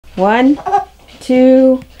1,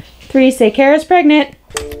 2, 3. Say Kara's pregnant.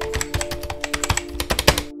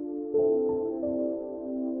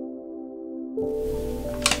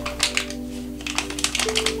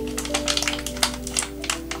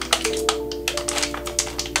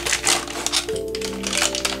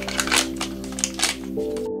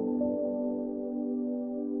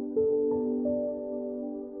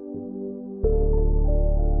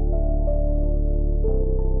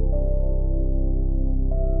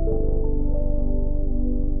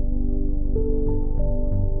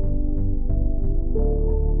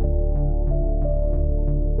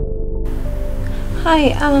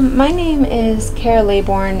 Hi, my name is Kara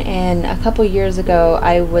Laybourne, and a couple years ago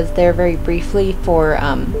I was there very briefly for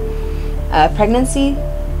a pregnancy,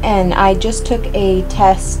 and I just took a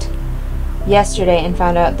test yesterday and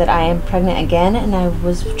found out that I am pregnant again, and I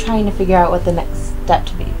was trying to figure out what the next step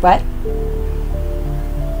to be. What?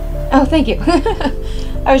 Oh, thank you.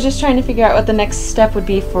 I was just trying to figure out what the next step would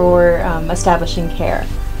be for establishing care.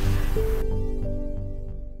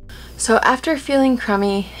 So after feeling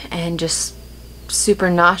crummy and just super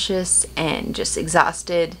nauseous and just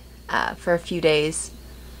exhausted for a few days,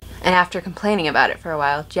 and after complaining about it for a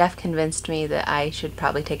while, Jeff convinced me that I should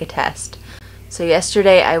probably take a test. So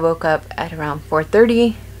yesterday I woke up at around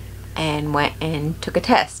 4:30 and went and took a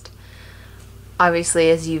test. Obviously,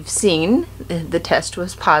 as you've seen, the test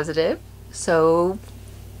was positive, so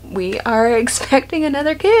we are expecting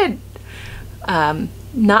another kid.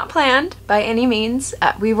 Not planned by any means.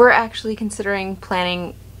 We were actually considering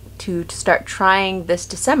planning to start trying this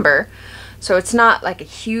December, so it's not like a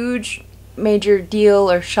huge major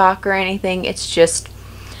deal or shock or anything. It's just,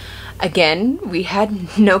 again, we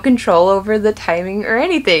had no control over the timing or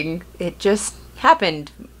anything. It just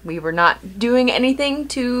happened. We were not doing anything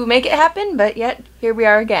to make it happen, but yet here we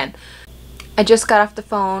are again. I just got off the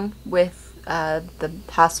phone with the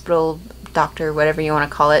hospital doctor, whatever you want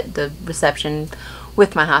to call it, the reception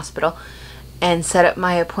with my hospital, and set up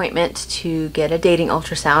my appointment to get a dating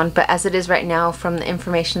ultrasound. But as it is right now, from the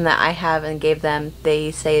information that I have and gave them,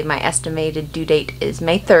 they say my estimated due date is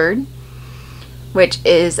May 3rd, which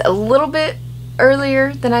is a little bit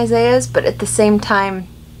earlier than Isaiah's, but at the same time,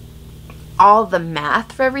 all the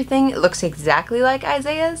math for everything, it looks exactly like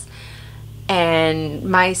Isaiah's, and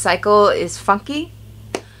my cycle is funky,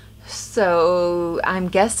 so I'm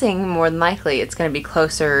guessing more than likely it's going to be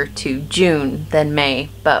closer to June than May,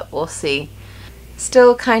 but we'll see.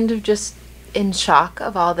 Still kind of just in shock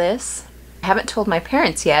of all this. I haven't told my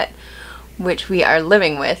parents yet, which we are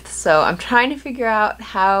living with, so I'm trying to figure out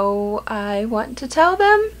how I want to tell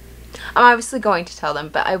them. I'm obviously going to tell them,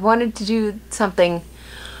 but I wanted to do something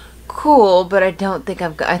cool, but I think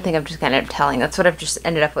I'm just gonna end up telling. That's what I've just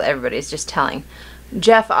ended up with. Everybody's just telling.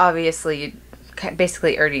 Jeff obviously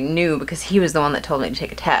basically already knew because he was the one that told me to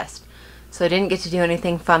take a test, so I didn't get to do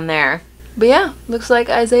anything fun there. But yeah, looks like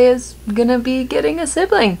Isaiah's gonna be getting a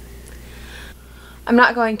sibling. I'm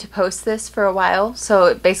not going to post this for a while,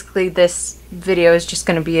 so basically this video is just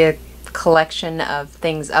gonna be a collection of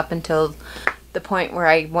things up until the point where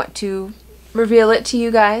I want to reveal it to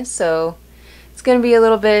you guys. So it's gonna be a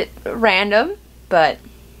little bit random, but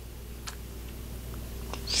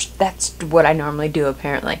that's what I normally do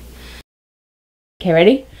apparently. Okay,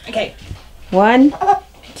 ready? Okay. 1,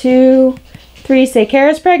 2, 3. Say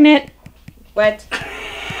Kara's pregnant. What?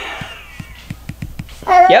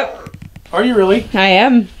 Yep. Are you really? I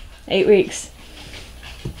am. 8 weeks.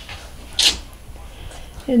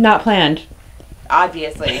 Not planned.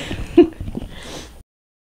 Obviously.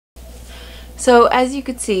 So as you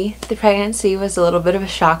could see, the pregnancy was a little bit of a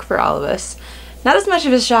shock for all of us. Not as much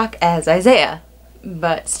of a shock as Isaiah,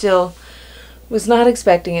 but still was not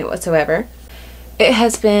expecting it whatsoever. It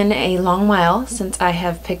has been a long while since I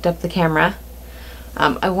have picked up the camera.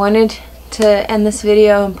 I wanted to end this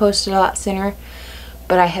video and post it a lot sooner,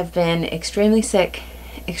 but I have been extremely sick,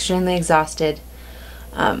 extremely exhausted.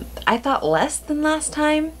 I thought less than last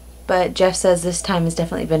time, but Jeff says this time has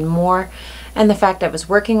definitely been more, and the fact I was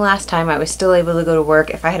working last time, I was still able to go to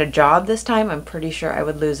work. If I had a job this time, I'm pretty sure I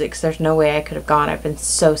would lose it because there's no way I could have gone. I've been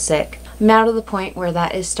so sick. I'm now to the point where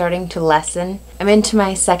that is starting to lessen. I'm into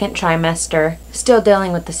my 2nd trimester, still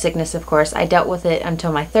dealing with the sickness, of course. I dealt with it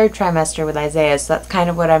until my 3rd trimester with Isaiah, so that's kind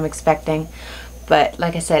of what I'm expecting. But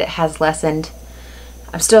like I said, it has lessened.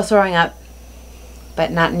 I'm still throwing up,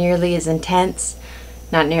 but not nearly as intense,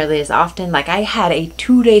 not nearly as often. Like, I had a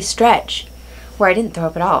 2-day stretch where I didn't throw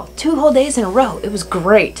up at all. 2 whole days in a row. It was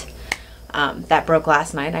great. That broke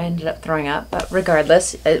last night. I ended up throwing up, but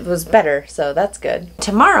regardless, it was better, so that's good.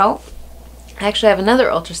 Tomorrow, I actually have another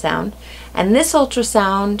ultrasound, and this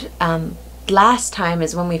ultrasound last time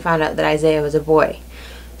is when we found out that Isaiah was a boy.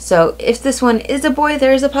 So if this one is a boy,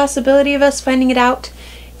 there is a possibility of us finding it out.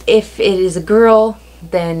 If it is a girl,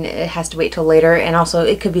 then it has to wait till later, and also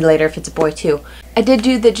it could be later if it's a boy too. I did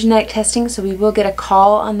do the genetic testing, so we will get a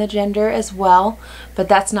call on the gender as well, but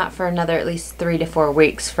that's not for another at least 3 to 4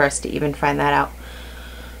 weeks for us to even find that out.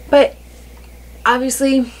 But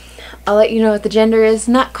obviously I'll let you know what the gender is.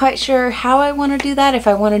 Not quite sure how I want to do that, if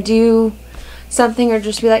I want to do something or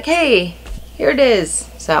just be like, hey, here it is.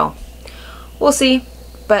 So we'll see,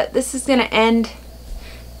 but this is gonna end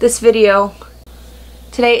this video.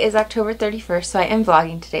 Today is October 31st, so I am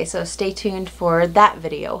vlogging today, so stay tuned for that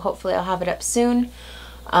video. Hopefully I'll have it up soon.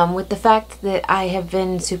 With the fact that I have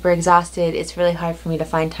been super exhausted, it's really hard for me to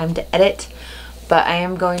find time to edit, but I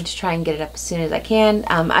am going to try and get it up as soon as I can.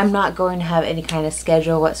 I'm not going to have any kind of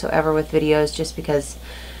schedule whatsoever with videos, just because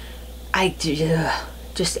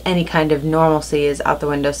just any kind of normalcy is out the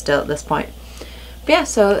window still at this point. But yeah,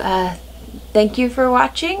 so thank you for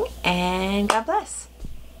watching, and God bless.